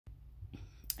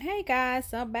Hey guys,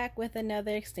 so I'm back with another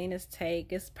Xtina's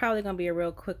Take. It's probably gonna be a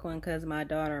real quick one because my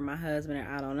daughter and my husband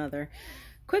are out on another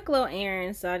quick little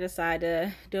errand. So I decided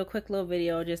to do a quick little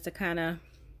video just to kind of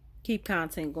keep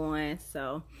content going.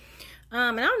 So,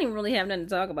 and I don't even really have nothing to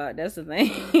talk about. That's the thing.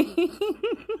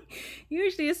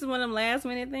 Usually this is one of them last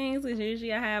minute things because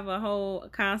usually I have a whole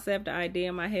concept idea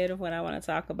in my head of what I want to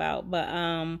talk about.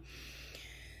 But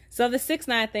so the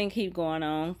 6ix9ine thing keep going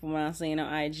on from what I'm seeing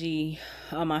on IG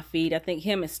on my feed. I think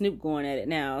him and Snoop going at it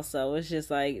now. So it's just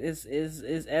like it's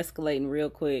escalating real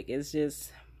quick. It's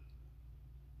just,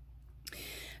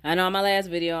 I know in my last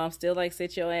video I'm still like,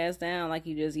 sit your ass down. Like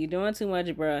you're doing too much,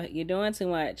 bruh. You're doing too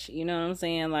much. You know what I'm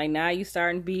saying? Like now you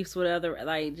starting beefs with other,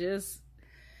 like just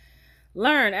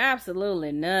learn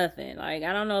absolutely nothing. Like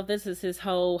I don't know if this is his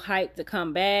whole hype to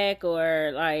come back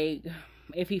or like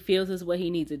if he feels this is what he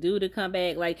needs to do to come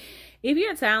back. Like if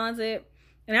you're talented,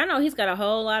 and I know he's got a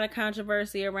whole lot of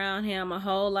controversy around him, a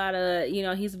whole lot of, you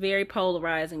know, he's very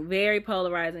polarizing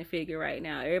figure right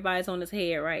now. Everybody's on his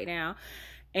head right now.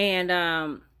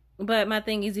 And but my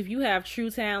thing is, if you have true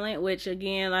talent, which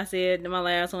again, like I said in my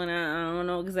last one, I don't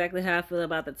know exactly how I feel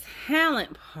about the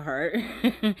talent part.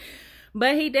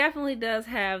 But he definitely does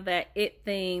have that it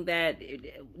thing, that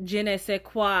je ne sais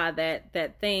quoi,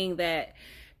 that thing that,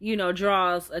 you know,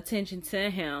 draws attention to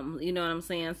him. You know what I'm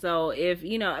saying? So if,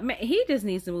 you know, he just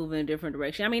needs to move in a different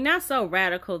direction. I mean, not so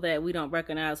radical that we don't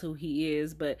recognize who he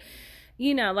is, but,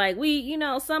 you know, like you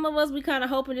know, some of us, we kind of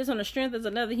hoping just on the strength as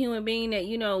another human being that,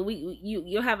 you know,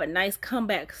 you'll have a nice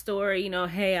comeback story. You know,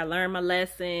 hey, I learned my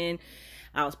lesson.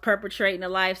 I was perpetrating a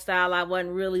lifestyle I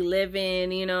wasn't really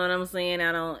living. You know what I'm saying?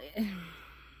 I don't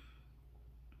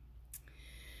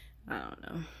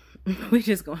know. We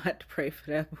just gonna have to pray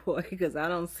for that boy because I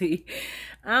don't see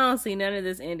none of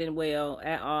this ending well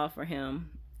at all for him.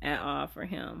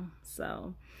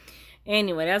 So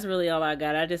anyway, that's really all I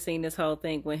got. I just seen this whole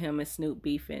thing with him and Snoop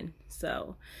beefing.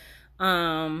 So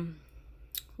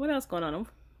what else going on?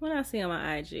 What I see on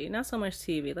my IG? Not so much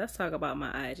TV. Let's talk about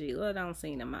my IG. What I don't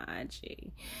see in my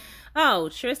IG. Oh,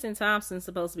 Tristan Thompson's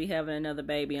supposed to be having another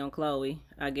baby on Khloe,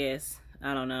 I guess.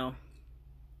 I don't know.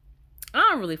 I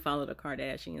don't really follow the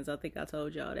Kardashians. I think I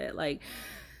told y'all that. Like,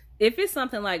 if it's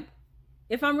something like,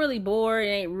 if I'm really bored, it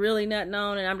ain't really nothing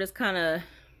on, and I'm just kind of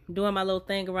doing my little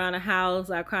thing around the house,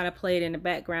 I kind of play it in the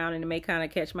background, and it may kind of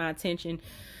catch my attention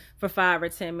for 5 or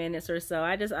 10 minutes or so.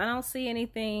 I don't see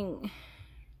anything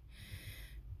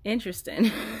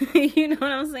interesting. You know what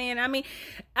I'm saying? I mean,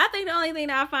 I think the only thing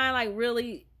that I find like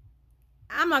really,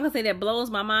 I'm not gonna say that blows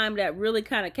my mind, but that really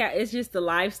kind of it's just the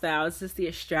lifestyle. It's just the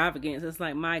extravagance. It's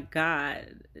like, my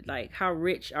God, like how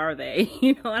rich are they?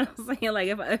 You know what I'm saying? Like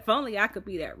if only I could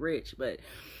be that rich, but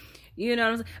you know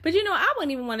what I'm saying? But you know, I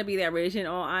wouldn't even want to be that rich in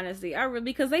all honesty.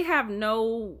 Because they have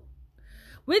no,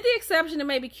 with the exception of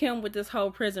maybe Kim with this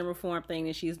whole prison reform thing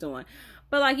that she's doing.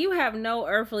 But like, you have no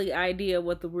earthly idea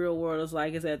what the real world is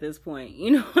like at this point.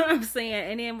 You know what I'm saying?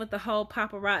 And then with the whole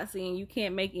paparazzi, and you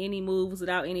can't make any moves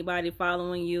without anybody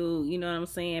following you. You know what I'm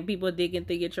saying? People digging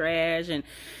through your trash, and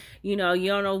you know, you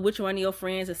don't know which one of your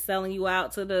friends is selling you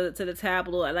out to the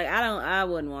tabloid. Like, I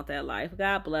wouldn't want that life.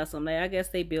 God bless them. I guess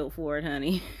they built for it,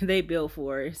 honey. They built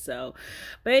for it. So,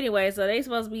 but anyway, so they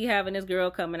supposed to be having this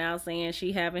girl coming out saying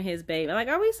she having his baby. Like,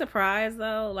 are we surprised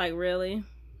though? Like, really?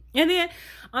 And then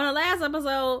on the last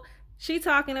episode, she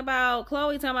talking about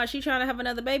Khloe talking about she trying to have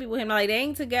another baby with him. Like, they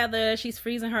ain't together. She's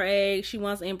freezing her eggs. She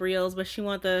wants embryos, but she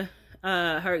want her,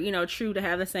 you know, True to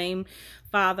have the same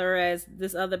father as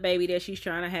this other baby that she's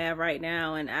trying to have right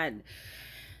now. And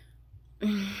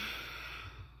you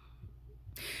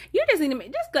just need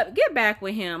to get back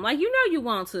with him. Like, you know you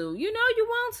want to. You know you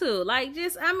want to. Like,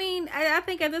 just, I mean, I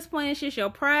think at this point it's just your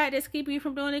pride that's keeping you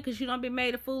from doing it because you don't be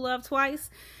made a fool of twice.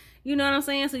 You know what I'm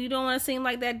saying? So you don't want to seem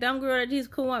like that dumb girl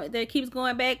that keeps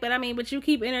going back. But I mean, but you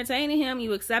keep entertaining him.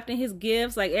 You accepting his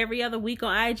gifts. Like every other week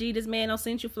on IG, this man will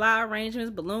send you flower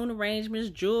arrangements, balloon arrangements,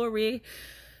 jewelry,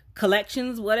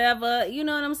 collections, whatever. You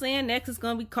know what I'm saying? Next it's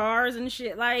going to be cars and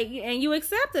shit. Like, and you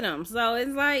accepted him. So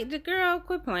it's like, the girl,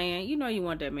 quit playing. You know you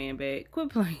want that man back. Quit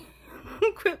playing.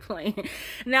 Quit playing.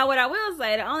 Now, what I will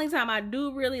say, the only time I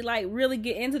do really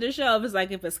get into the show is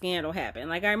like if a scandal happened.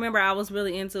 Like, I remember I was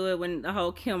really into it when the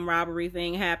whole Kim robbery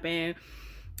thing happened.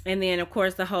 And then, of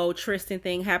course, the whole Tristan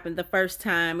thing happened the first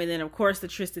time. And then, of course, the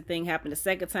Tristan thing happened the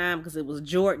second time because it was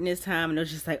Jordan this time. And it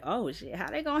was just like, oh, shit, how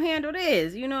they gonna handle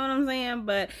this? You know what I'm saying?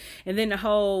 But, and then the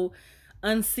whole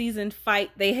unseasoned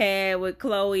fight they had with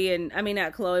Khloe and, I mean,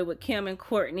 not Khloe, with Kim and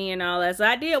Courtney and all that. So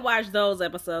I did watch those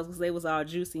episodes because they was all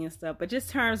juicy and stuff. But just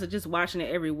in terms of just watching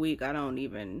it every week, I don't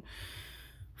even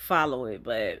follow it.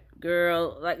 But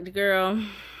girl, like the girl,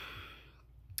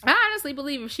 I honestly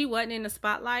believe if she wasn't in the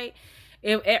spotlight,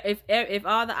 if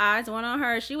all the eyes went on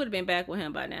her, she would have been back with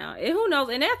him by now. And who knows?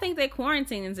 And I think they're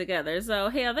quarantining together, so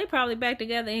hell, they probably back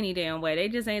together any damn way. They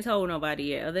just ain't told nobody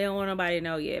yet, or they don't want nobody to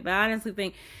know yet. But I honestly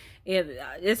think if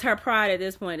it's her pride at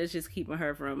this point that's just keeping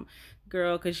her from,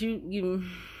 girl, because you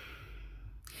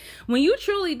when you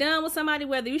truly done with somebody,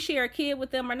 whether you share a kid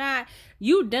with them or not,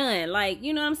 you done. Like,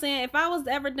 you know what I'm saying? If I was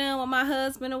ever done with my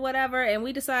husband or whatever, and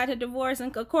we decided to divorce,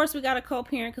 and of course we got a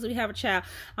co-parent because we have a child,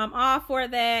 I'm all for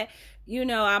that. You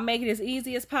know, I make it as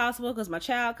easy as possible because my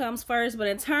child comes first. But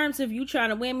in terms of you trying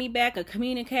to win me back or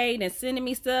communicating and sending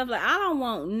me stuff, like, I don't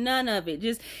want none of it.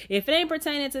 Just, if it ain't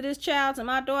pertaining to this child, to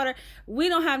my daughter, we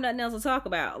don't have nothing else to talk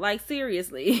about. Like,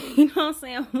 seriously. You know what I'm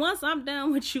saying? Once I'm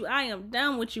done with you, I am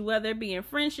done with you, whether it be in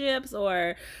friendships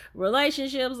or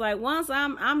relationships. Like, once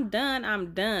I'm done,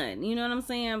 I'm done. You know what I'm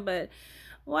saying? But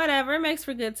whatever. It makes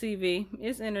for good TV.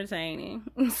 It's entertaining.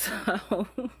 So...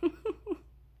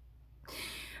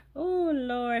 Oh,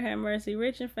 Lord have mercy.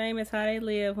 Rich and famous, how they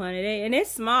live, honey. And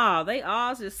it's small. They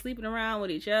all just sleeping around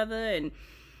with each other. And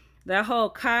that whole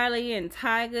Kylie and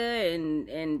Tyga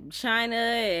and China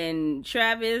and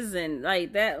Travis and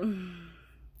like that.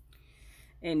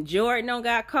 And Jordan don't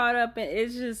got caught up in.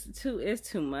 It's just it's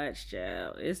too much,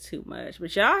 child. It's too much.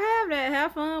 But y'all have that.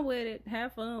 Have fun with it.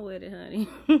 Have fun with it, honey.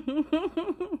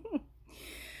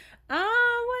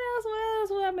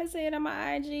 What I've been saying on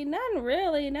my IG? Nothing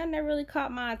that really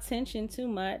caught my attention too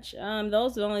much.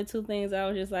 Those are the only two things I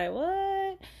was just like,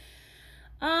 what?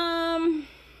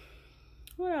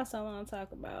 What else I want to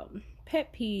talk about?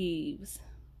 Pet peeves.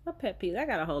 What pet peeves? I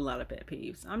got a whole lot of pet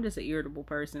peeves. I'm just an irritable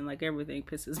person. Like, everything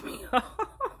pisses me off.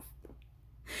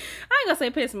 I ain't gonna say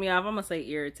piss me off. I'm gonna say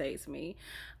irritates me.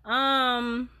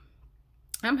 I'm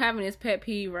having this pet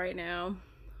peeve right now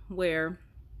where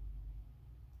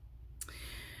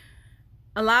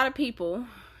a lot of people,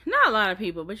 not a lot of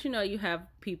people, but you know, you have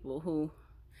people who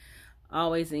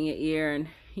always in your ear and,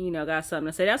 you know, got something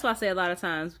to say. That's why I say a lot of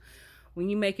times when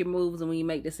you make your moves and when you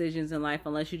make decisions in life,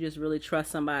 unless you just really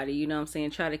trust somebody, you know what I'm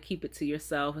saying, try to keep it to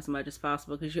yourself as much as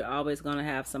possible, because you're always going to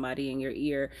have somebody in your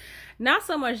ear. Not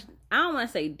so much, I don't want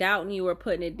to say doubting you or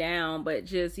putting it down, but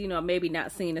just, you know, maybe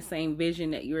not seeing the same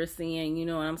vision that you're seeing, you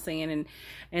know what I'm saying,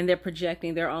 and they're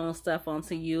projecting their own stuff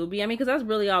onto you. I mean, because that's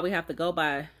really all we have to go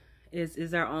by.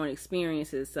 Is our own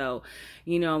experiences. So,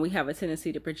 you know, we have a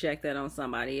tendency to project that on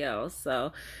somebody else.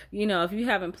 So, you know, if you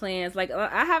having plans, like,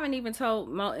 I haven't even told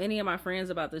any of my friends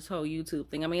about this whole YouTube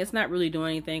thing. I mean, it's not really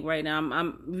doing anything right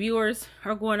now. Viewers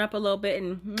are going up a little bit,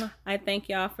 and I thank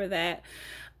y'all for that.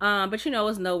 But you know,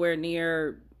 it's nowhere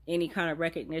near any kind of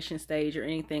recognition stage or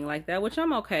anything like that, which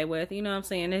I'm okay with. You know what I'm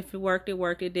saying? If it worked, it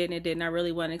worked. It didn't. I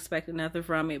really wasn't expecting nothing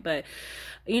from it. But,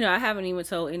 you know, I haven't even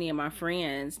told any of my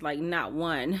friends, like not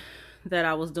one, that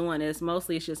I was doing this.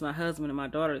 Mostly it's just my husband and my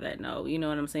daughter that know. You know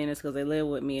what I'm saying? It's because they live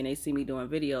with me and they see me doing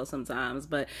videos sometimes.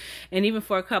 But, and even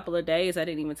for a couple of days, I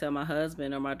didn't even tell my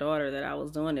husband or my daughter that I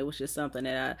was doing it. It was just something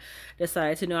that I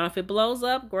decided to do. And if it blows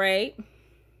up, great.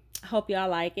 Hope y'all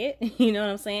like it. You know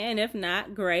what I'm saying? And if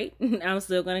not, great. I'm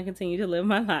still going to continue to live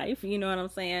my life. You know what I'm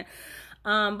saying?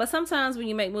 But sometimes when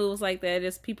you make moves like that,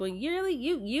 it's people, really,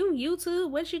 YouTube,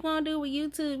 what you gonna do with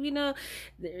YouTube?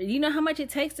 You know how much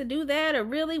it takes to do that? Or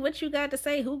really, what you got to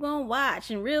say? Who gonna watch?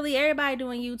 And really, everybody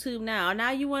doing YouTube now. Now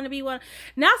you want to be one.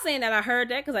 Not saying that I heard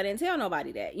that, because I didn't tell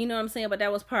nobody that. You know what I'm saying? But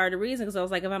that was part of the reason, because I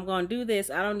was like, if I'm gonna do this,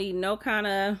 I don't need no kind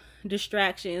of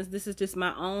distractions. This is just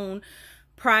my own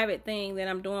private thing that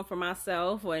I'm doing for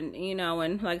myself, and you know,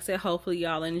 and like I said, hopefully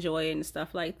y'all enjoy it and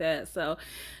stuff like that. So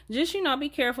just, you know, be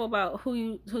careful about who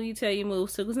you tell you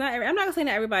moves to, because I'm not gonna say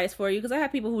that everybody's for you, because I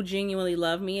have people who genuinely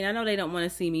love me and I know they don't want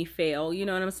to see me fail, you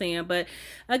know what I'm saying? But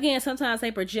again, sometimes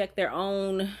they project their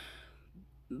own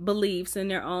beliefs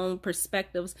and their own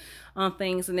perspectives on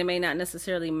things, and they may not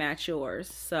necessarily match yours.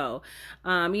 So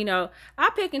you know, I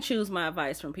pick and choose my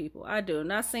advice from people. I do.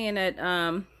 Not saying that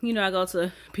you know, I go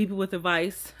to people with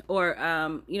advice or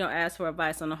you know, ask for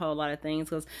advice on a whole lot of things,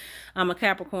 because I'm a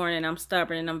Capricorn and I'm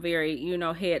stubborn and I'm very, you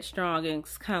know, headstrong, and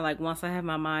it's kind of like once I have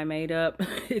my mind made up,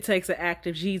 it takes an act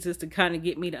of Jesus to kind of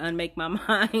get me to unmake my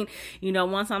mind. You know,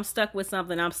 once I'm stuck with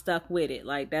something, I'm stuck with it.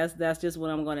 Like that's just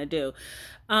what I'm gonna do.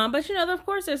 But you know, of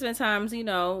course there's been times, you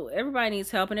know, everybody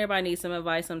needs help and everybody needs some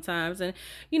advice sometimes, and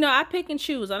you know, I pick and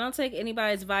choose. I don't take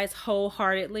anybody's advice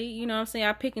wholeheartedly, you know what I'm saying?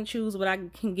 I pick and choose what I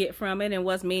can get from it and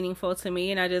what's meaningful to me,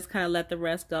 and I just kind of let the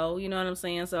rest go, you know what I'm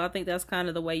saying? So I think that's kind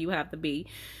of the way you have to be,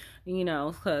 you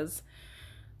know, because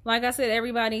like I said,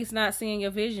 everybody's not seeing your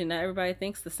vision. Not everybody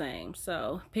thinks the same.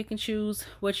 So pick and choose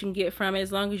what you can get from it,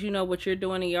 as long as you know what you're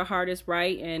doing and your heart is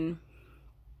right, and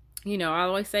You know, I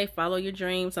always say follow your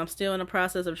dreams. I'm still in the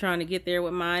process of trying to get there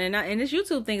with mine. And this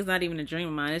YouTube thing is not even a dream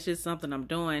of mine. It's just something I'm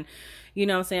doing. You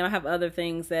know what I'm saying? I have other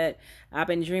things that I've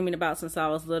been dreaming about since I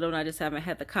was little, and I just haven't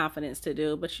had the confidence to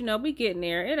do. But, you know, we getting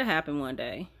there. It'll happen one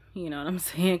day. You know what I'm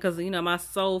saying? Because, you know, my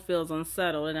soul feels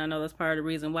unsettled. And I know that's part of the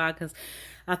reason why. Because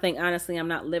I think, honestly, I'm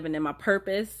not living in my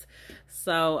purpose.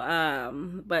 So,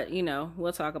 but, you know,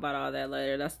 we'll talk about all that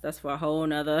later. That's for a whole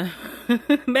nother.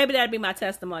 Maybe that'd be my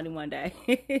testimony one day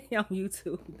on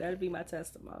YouTube. That'd be my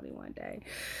testimony one day.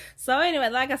 So, anyway,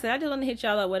 like I said, I just want to hit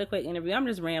y'all up with a quick interview. I'm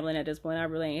just rambling at this point. I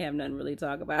really ain't have nothing really to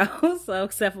talk about. So,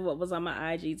 except for what was on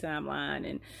my IG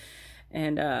timeline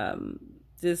and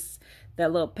just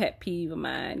that little pet peeve of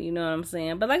mine, you know what I'm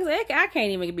saying? But like I said, I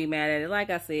can't even be mad at it. Like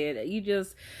I said,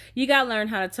 you gotta learn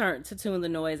how to tune the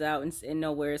noise out and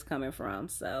know where it's coming from.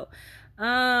 So,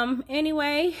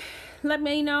 anyway, let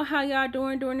me know how y'all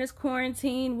doing during this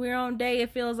quarantine. We're on day,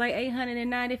 it feels like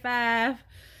 895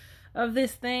 of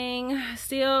this thing,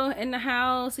 still in the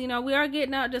house. You know, we are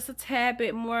getting out just a tad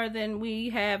bit more than we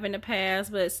have in the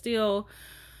past, but still,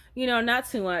 you know, not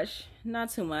too much.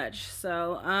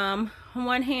 So, on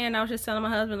one hand, I was just telling my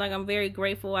husband, like, I'm very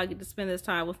grateful I get to spend this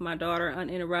time with my daughter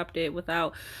uninterrupted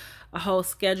without a whole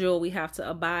schedule we have to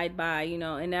abide by, you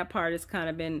know, and that part has kind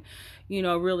of been, you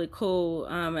know, really cool.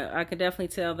 I could definitely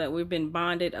tell that we've been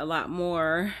bonded a lot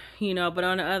more, you know, but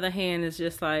on the other hand, it's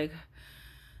just like,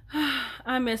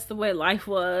 I miss the way life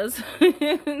was.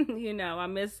 You know, I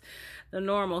miss the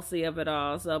normalcy of it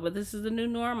all. So, but this is the new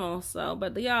normal. So,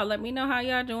 but y'all, let me know how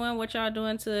y'all doing, what y'all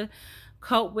doing to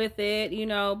cope with it, you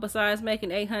know, besides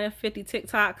making 850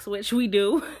 TikToks, which we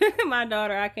do. My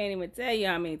daughter, I can't even tell you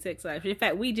how many TikToks. In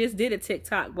fact, we just did a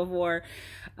TikTok before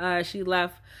she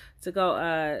left to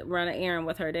go run an errand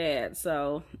with her dad.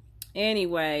 So,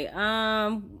 anyway,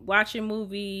 watching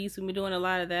movies, we've been doing a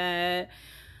lot of that.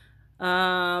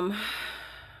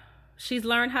 She's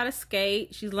learned how to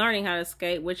skate. She's learning how to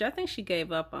skate, which I think she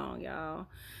gave up on, y'all.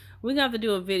 We're gonna have to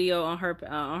do a video on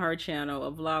her channel,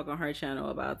 a vlog on her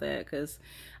channel about that, because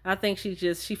I think she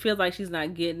feels like she's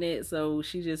not getting it. So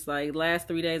she just like, last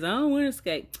 3 days, I don't want to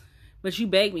skate, but you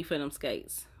begged me for them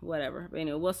skates, whatever. But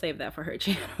anyway, we'll save that for her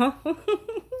channel.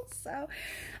 So,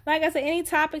 like I said, any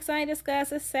topics I ain't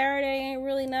discussed, it's Saturday, ain't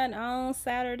really nothing on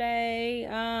Saturday.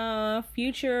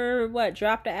 Future,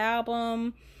 dropped the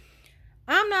album.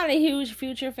 I'm not a huge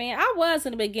Future fan. I was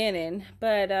in the beginning,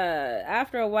 but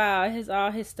after a while,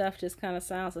 all his stuff just kind of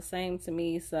sounds the same to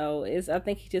me. So I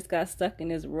think he just got stuck in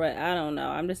his rut. I don't know.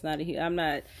 I'm just not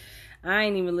I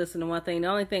ain't even listened to one thing. The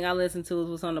only thing I listened to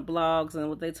was on the blogs and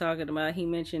what they talking about. He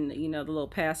mentioned, you know, the little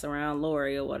pass around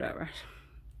Lori or whatever.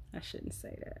 I shouldn't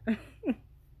say that.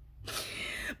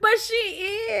 But she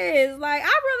is. Like, I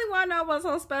really want to know what's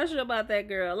so special about that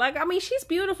girl. Like, I mean, she's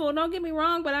beautiful, don't get me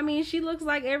wrong, but I mean, she looks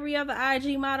like every other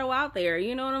IG model out there.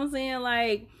 You know what I'm saying?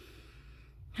 Like,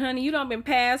 honey, you done been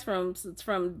passed from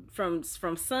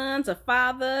son to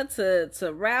father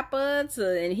to rapper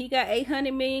and he got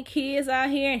 800 million kids out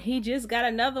here, and he just got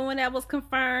another one that was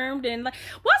confirmed. And like,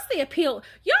 what's the appeal?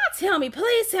 Y'all tell me,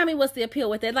 please tell me what's the appeal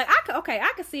with it. Like,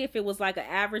 I could see if it was like an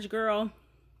average girl,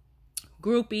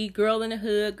 groupie, girl in the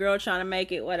hood, girl trying to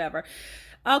make it, whatever.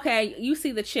 Okay, you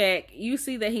see the check, you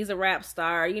see that he's a rap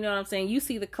star, you know what I'm saying? You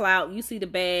see the clout, you see the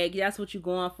bag, that's what you're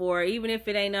going for, even if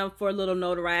it ain't nothing for a little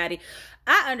notoriety.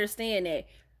 I understand that.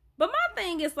 But my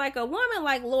thing is, like, a woman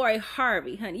like Lori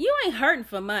Harvey, honey, you ain't hurting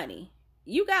for money.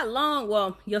 You got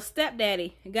your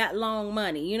stepdaddy got long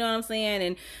money, you know what I'm saying?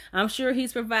 And I'm sure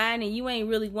he's providing, and you ain't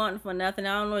really wanting for nothing.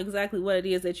 I don't know exactly what it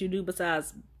is that you do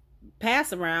besides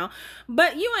pass around,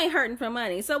 but you ain't hurting for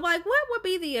money. So, like, what would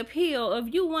be the appeal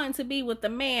of you wanting to be with the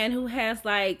man who has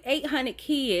like 800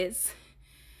 kids?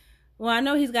 Well, I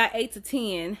know he's got 8 to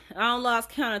 10. I don't lost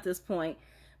count at this point,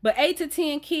 but 8 to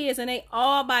 10 kids, and they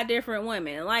all by different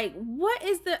women. Like, what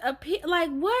is the appeal? Like,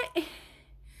 what?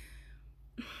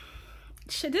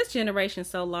 This generation's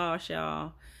so lost,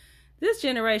 y'all. This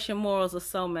generation morals are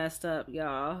so messed up,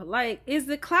 y'all. Like, is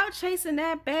the clout chasing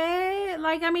that bad?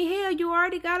 Like, I mean, hell, you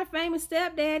already got a famous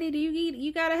stepdaddy. Do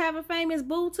you gotta have a famous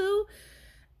boo too?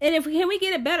 And can we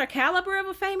get a better caliber of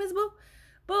a famous boo?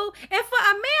 And for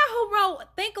a man who wrote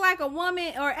 "Think Like a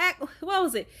Woman" or act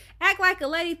like a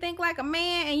lady, think like a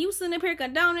man, and you sitting up here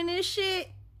condoning this shit,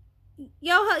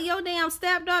 your damn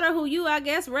stepdaughter, who you, I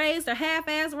guess, raised or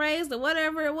half-ass raised or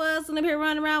whatever it was, sitting up here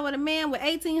running around with a man with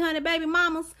 1,800 baby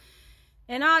mamas.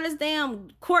 And all this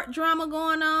damn court drama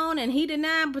going on, and he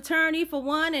denied paternity for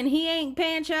one, and he ain't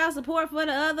paying child support for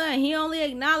the other, and he only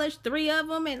acknowledged 3 of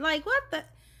them, and like, what the?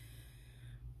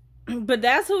 But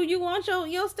that's who you want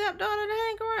your stepdaughter to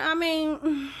hang around? I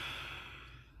mean,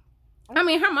 I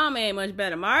mean, her mama ain't much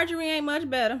better. Marjorie ain't much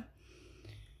better.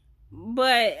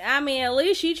 But, I mean, at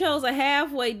least she chose a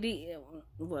halfway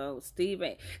well, Steve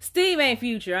ain't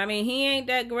Future. I mean, he ain't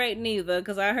that great neither,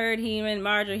 because I heard he and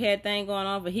Marjorie had thing going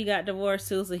on, but he got divorced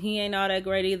too, so he ain't all that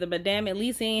great either. But damn, at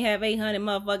least he ain't have 800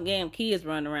 motherfucking damn kids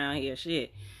running around here.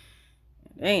 Shit.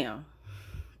 Damn.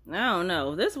 I don't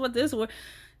know. This what this was.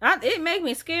 It make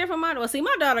me scared for my daughter. See,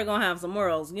 my daughter gonna have some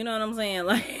morals. You know what I'm saying?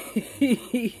 Like,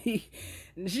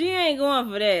 she ain't going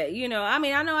for that. You know, I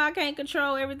mean, I know I can't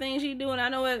control everything she doing. I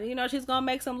know, you know, she's gonna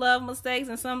make some love mistakes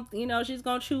and some, you know, she's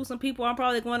gonna choose some people. I'm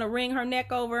probably going to wring her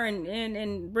neck over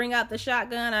and bring out the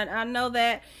shotgun. I know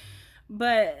that,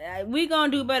 but we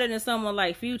gonna do better than someone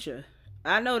like Future.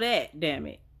 I know that. Damn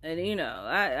it. And you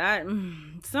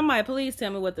know, somebody please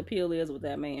tell me what the appeal is with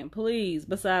that man, please.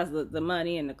 Besides the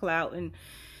money and the clout, and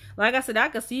like I said, I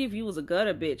could see if you was a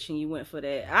gutter bitch and you went for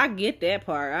that. I get that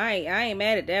part. I ain't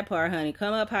mad at that part, honey.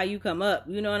 Come up how you come up.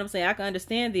 You know what I'm saying? I can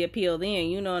understand the appeal then.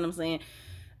 You know what I'm saying?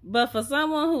 But for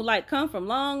someone who like come from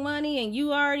long money and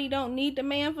you already don't need the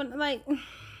man for like,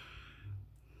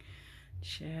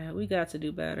 Chad, we got to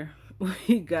do better.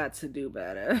 We got to do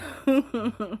better.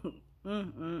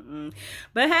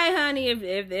 But hey, honey,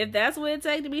 if that's what it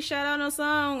take to be shot on a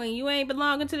song and you ain't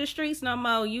belonging to the streets no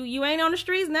more, you ain't on the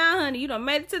streets now, honey. You done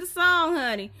made it to the song,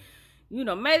 honey. You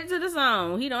done made it to the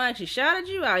song. He done actually shouted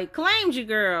you out. He claimed you,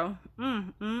 girl.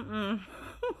 Oh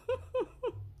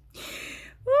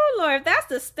Lord, if that's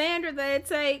the standard that it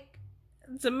take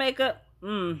to make up,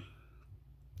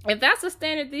 if that's the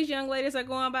standard these young ladies are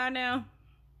going by now,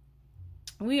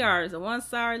 we are as a one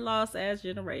sorry lost ass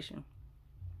generation.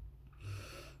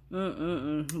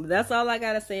 That's all I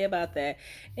gotta say about that.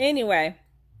 Anyway,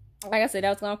 like I said, I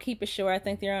was gonna keep it short. I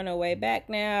think they're on their way back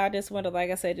now. I just want to,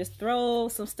 like I said, just throw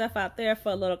some stuff out there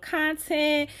for a little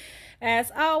content.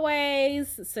 As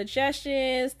always,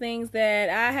 suggestions, things that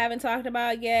I haven't talked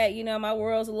about yet. You know, my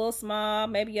world's a little small.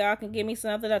 Maybe y'all can give me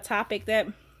something, a topic that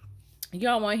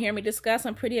y'all want to hear me discuss.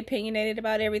 I'm pretty opinionated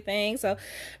about everything. So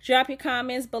drop your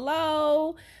comments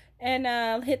below.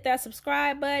 And hit that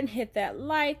subscribe button, hit that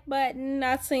like button.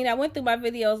 I went through my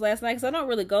videos last night because I don't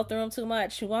really go through them too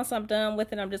much. Once I'm done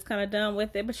with it, I'm just kind of done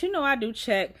with it. But you know, I do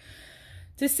check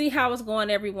to see how it's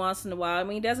going every once in a while. I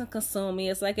mean, it doesn't consume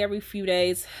me. It's like every few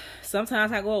days.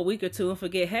 Sometimes I go a week or two and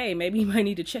forget, hey, maybe you might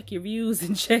need to check your views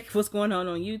and check what's going on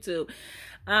YouTube.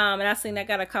 And I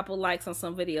got a couple likes on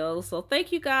some videos. So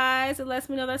thank you guys. It lets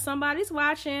me know that somebody's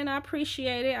watching. I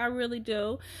appreciate it. I really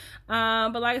do.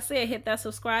 But like I said, hit that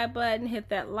subscribe button, hit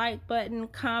that like button,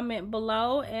 comment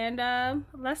below, and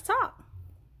let's talk.